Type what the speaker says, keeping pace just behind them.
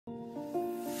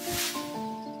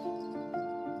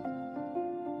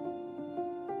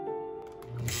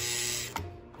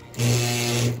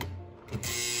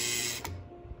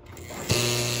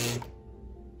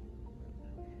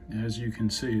you can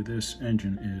see, this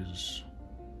engine is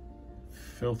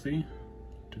filthy,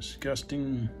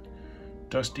 disgusting,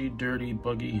 dusty, dirty,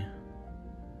 buggy.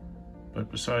 But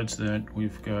besides that,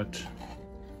 we've got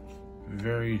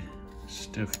very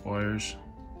stiff wires.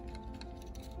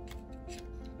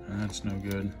 And that's no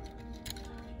good.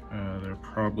 They're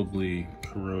probably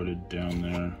corroded down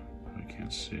there. I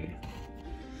can't see.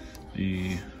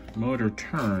 The motor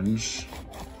turns,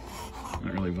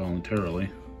 not really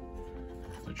voluntarily.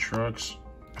 The truck's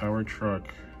power truck,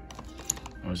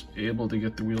 I was able to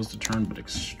get the wheels to turn, but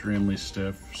extremely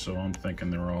stiff, so I'm thinking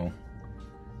they're all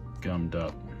gummed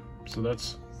up. So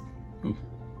that's, ooh,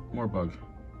 more bug.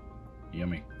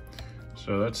 Yummy.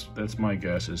 So that's my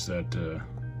guess, is that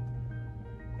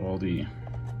all the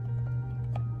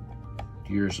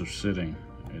years of sitting,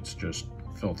 it's just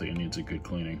filthy and needs a good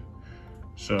cleaning.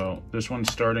 So this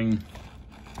one's starting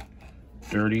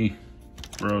dirty,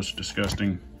 gross,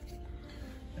 disgusting,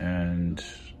 and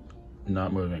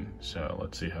not moving. So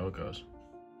let's see how it goes.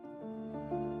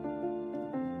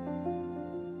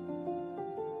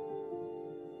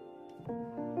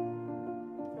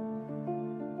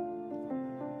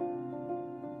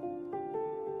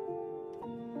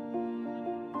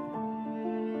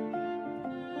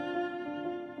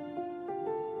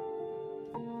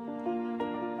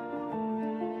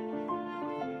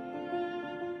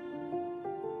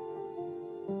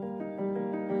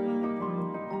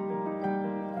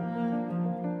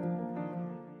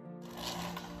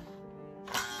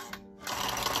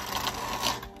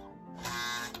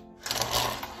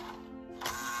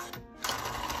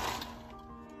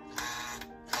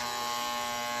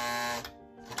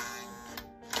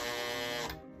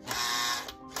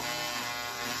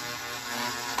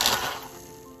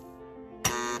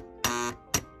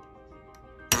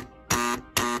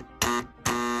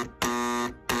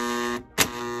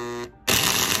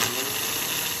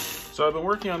 So I've been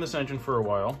working on this engine for a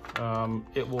while.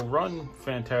 It will run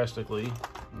fantastically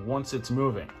once it's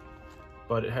moving,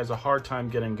 but it has a hard time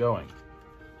getting going,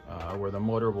 where the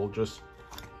motor will just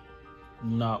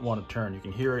not want to turn. You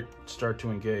can hear it start to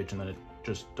engage and then it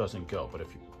just doesn't go, but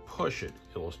if you push it,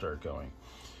 it will start going.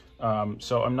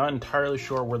 So I'm not entirely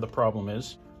sure where the problem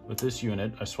is. With this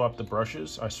unit, I swapped the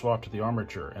brushes, I swapped the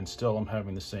armature, and still I'm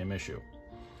having the same issue.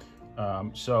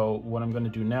 So what I'm going to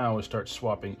do now is start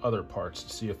swapping other parts to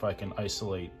see if I can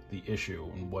isolate the issue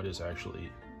and what is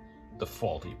actually the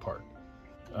faulty part.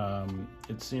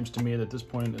 It seems to me that at this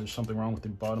point there's something wrong with the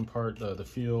bottom part, the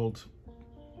field.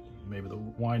 Maybe the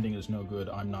winding is no good,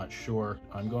 I'm not sure.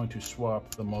 I'm going to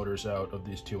swap the motors out of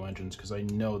these two engines because I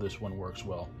know this one works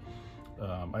well.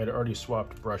 I had already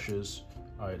swapped brushes,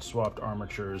 I had swapped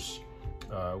armatures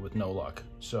with no luck.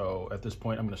 So at this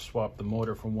point I'm going to swap the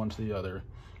motor from one to the other,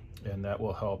 and that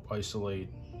will help isolate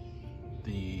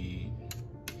the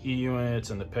E-units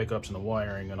and the pickups and the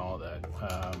wiring and all that.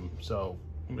 So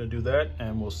I'm going to do that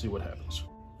and we'll see what happens.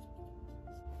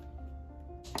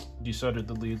 Desoldered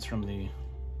the leads from the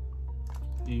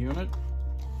E-unit.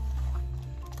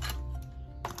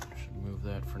 Should move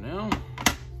that for now.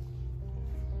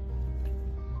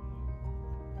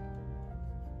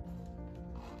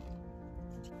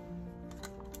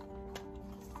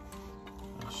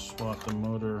 Swap the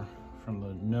motor from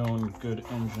the known good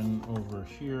engine over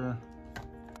here.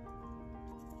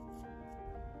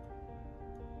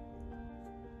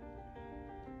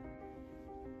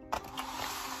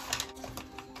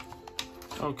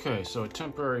 Okay, so a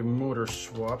temporary motor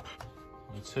swap.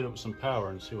 Let's hit it with some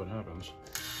power and see what happens.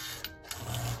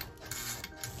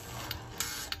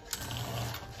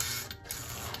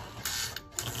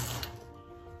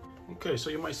 Okay, so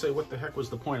you might say, what the heck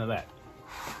was the point of that?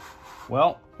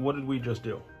 Well, what did we just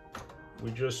do?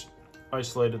 We just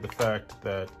isolated the fact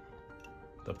that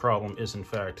the problem is in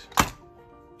fact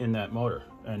in that motor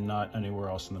and not anywhere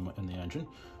else in the engine,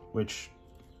 which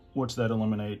that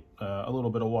eliminate a little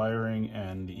bit of wiring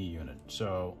and the E-unit.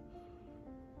 So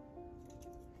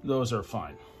those are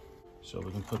fine. So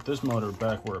we can put this motor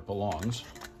back where it belongs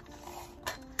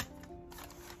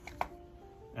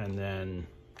and then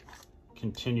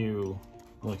continue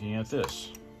looking at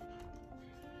this.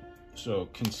 So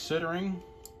considering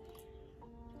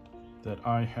that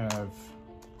I have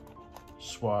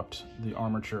swapped the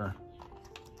armature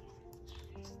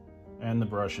and the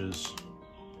brushes,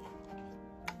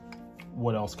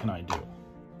 what else can I do?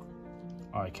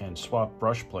 I can swap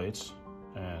brush plates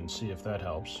and see if that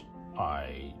helps.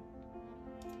 I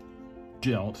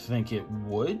don't think it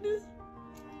would,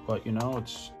 but you know,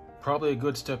 it's probably a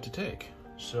good step to take.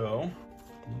 So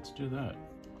let's do that.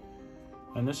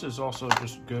 And this is also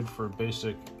just good for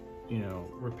basic, you know,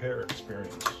 repair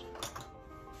experience,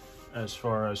 as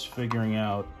far as figuring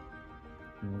out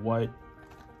what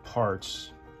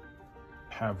parts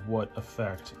have what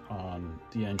effect on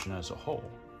the engine as a whole.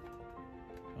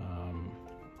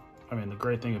 I mean, the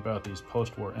great thing about these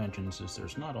post-war engines is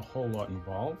there's not a whole lot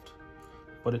involved,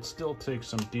 but it still takes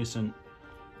some decent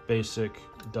basic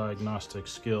diagnostic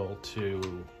skill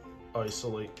to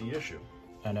isolate the issue.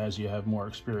 And as you have more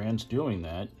experience doing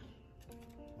that,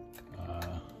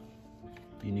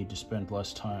 you need to spend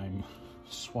less time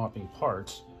swapping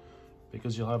parts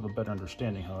because you'll have a better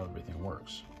understanding how everything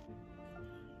works.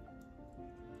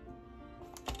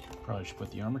 Probably should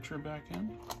put the armature back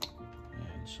in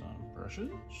and some brushes.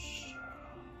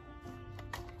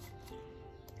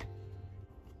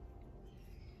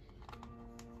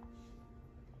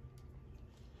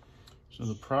 So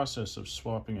the process of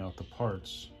swapping out the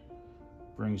parts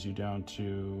brings you down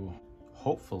to,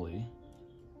 hopefully,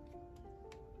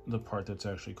 the part that's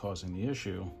actually causing the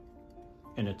issue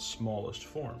in its smallest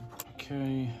form.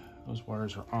 Okay, those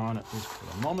wires are on, at least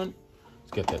for the moment.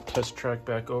 Let's get that test track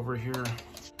back over here.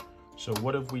 So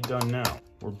what have we done now?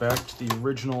 We're back to the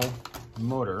original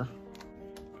motor.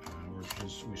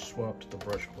 We swapped the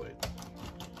brush plate.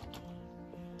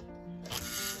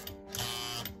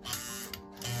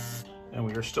 And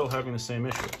we are still having the same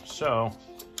issue. So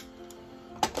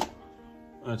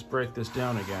let's break this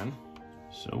down again.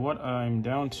 So what I'm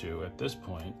down to at this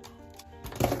point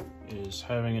is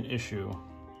having an issue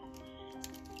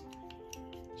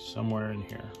somewhere in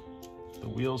here. The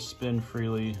wheels spin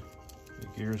freely, the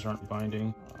gears aren't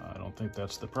binding. I don't think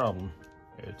that's the problem.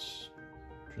 It's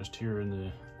just here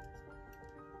in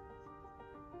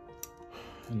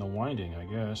the winding, I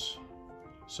guess.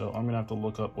 So I'm gonna have to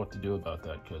look up what to do about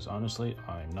that, because honestly,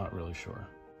 I'm not really sure.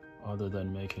 Other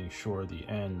than making sure the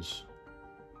ends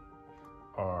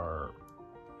are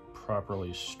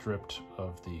properly stripped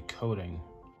of the coating,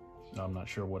 I'm not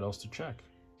sure what else to check.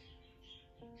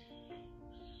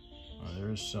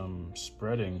 There's some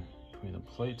spreading between the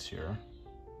plates here.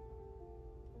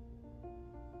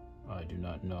 I do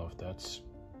not know if that's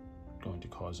going to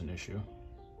cause an issue.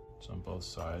 It's on both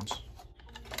sides.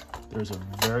 There's a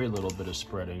very little bit of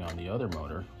spreading on the other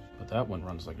motor, but that one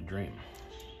runs like a dream.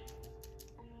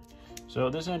 So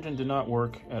this engine did not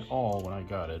work at all when I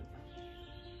got it.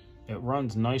 It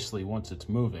runs nicely once it's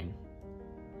moving,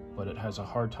 but it has a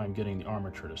hard time getting the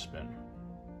armature to spin.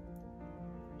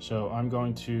 So I'm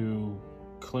going to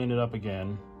clean it up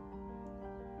again,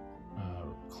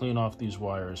 clean off these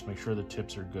wires, make sure the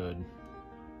tips are good,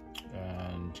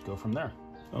 and go from there.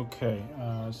 Okay,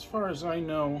 as far as I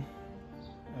know,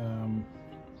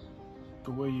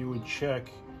 the way you would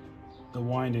check the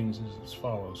windings is as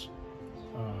follows.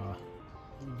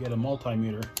 You get a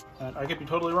multimeter, and I could be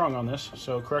totally wrong on this,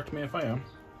 so correct me if I am.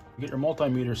 You get your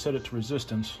multimeter, set it to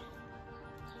resistance,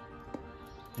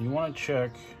 and you want to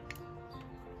check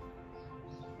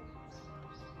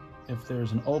if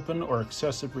there's an open or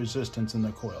excessive resistance in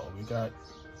the coil. We got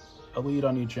a lead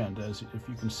on each end. As if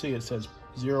you can see, it says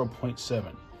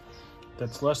 0.7.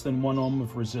 That's less than 1 ohm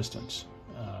of resistance.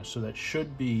 So that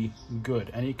should be good.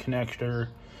 Any connector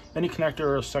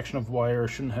or a section of wire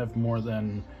shouldn't have more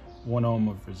than 1 ohm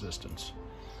of resistance.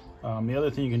 The other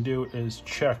thing you can do is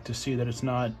check to see that it's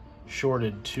not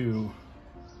shorted to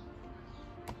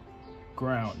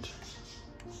ground,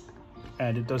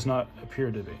 and it does not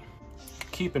appear to be.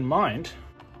 Keep in mind,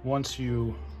 once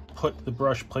you put the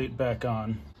brush plate back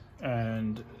on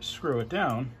and screw it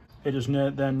down, it is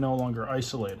then no longer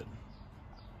isolated.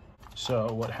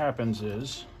 So what happens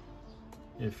is,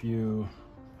 if you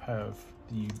have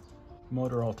the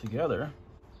motor all together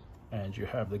and you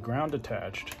have the ground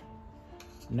attached,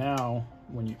 now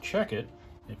when you check it,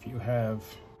 if you have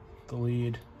the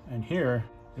lead and here,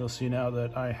 you'll see now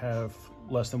that I have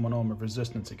less than 1 ohm of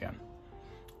resistance again,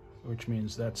 which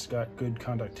means that's got good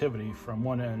conductivity from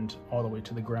one end all the way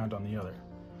to the ground on the other.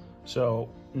 So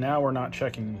now we're not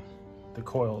checking the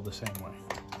coil the same way.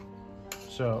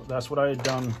 So that's what I had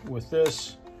done with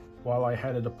this while I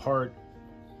had it apart,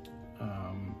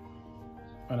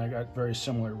 and I got very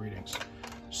similar readings.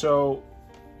 So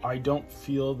I don't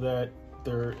feel that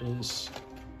there is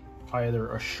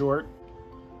either a short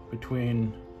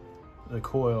between the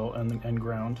coil and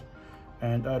ground,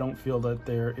 and I don't feel that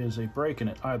there is a break in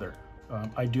it either.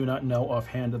 I do not know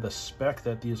offhand of the spec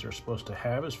that these are supposed to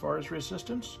have as far as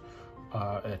resistance.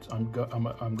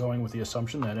 I'm going with the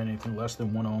assumption that anything less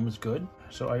than 1 ohm is good.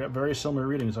 So I got very similar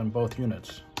readings on both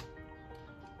units.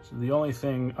 So the only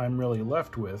thing I'm really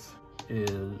left with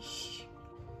is,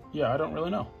 yeah, I don't really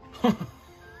know.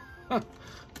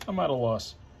 I'm at a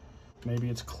loss. Maybe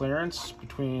it's clearance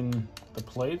between the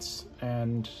plates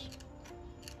and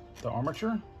the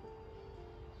armature?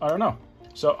 I don't know.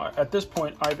 So at this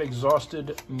point, I've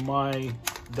exhausted my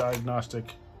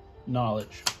diagnostic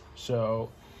knowledge. So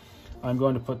I'm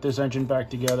going to put this engine back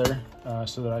together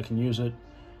so that I can use it,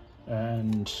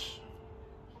 and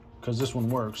because this one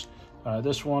works.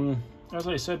 This one, as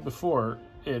I said before,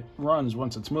 it runs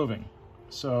once it's moving.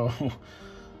 So I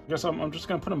guess I'm just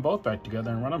going to put them both back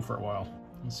together and run them for a while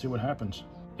and see what happens.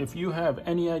 If you have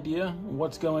any idea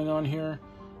what's going on here,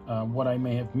 what I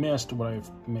may have missed, what I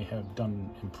may have done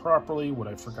improperly, what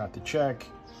I forgot to check,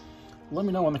 let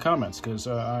me know in the comments, because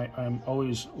I'm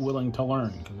always willing to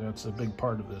learn, because that's a big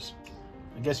part of this.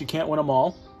 I guess you can't win them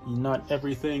all. Not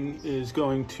everything is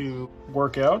going to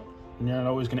work out, and you're not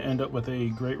always going to end up with a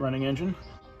great running engine,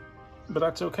 but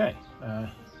that's okay.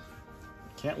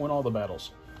 Can't win all the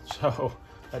battles. So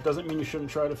that doesn't mean you shouldn't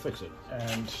try to fix it.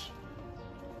 And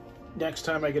next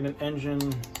time I get an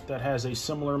engine that has a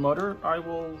similar motor, I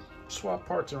will swap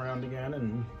parts around again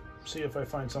and see if I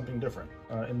find something different.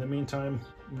 In the meantime,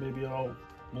 maybe I'll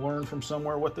learn from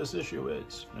somewhere what this issue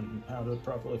is and how to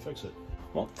properly fix it.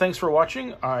 Well, thanks for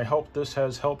watching. I hope this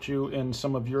has helped you in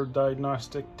some of your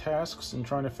diagnostic tasks in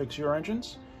trying to fix your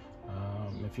engines.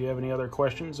 If you have any other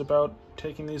questions about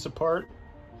taking these apart,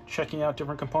 checking out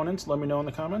different components, let me know in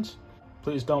the comments.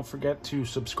 Please don't forget to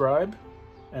subscribe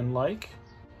and like,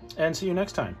 and see you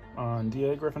next time on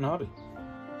dagryffyn Hobby.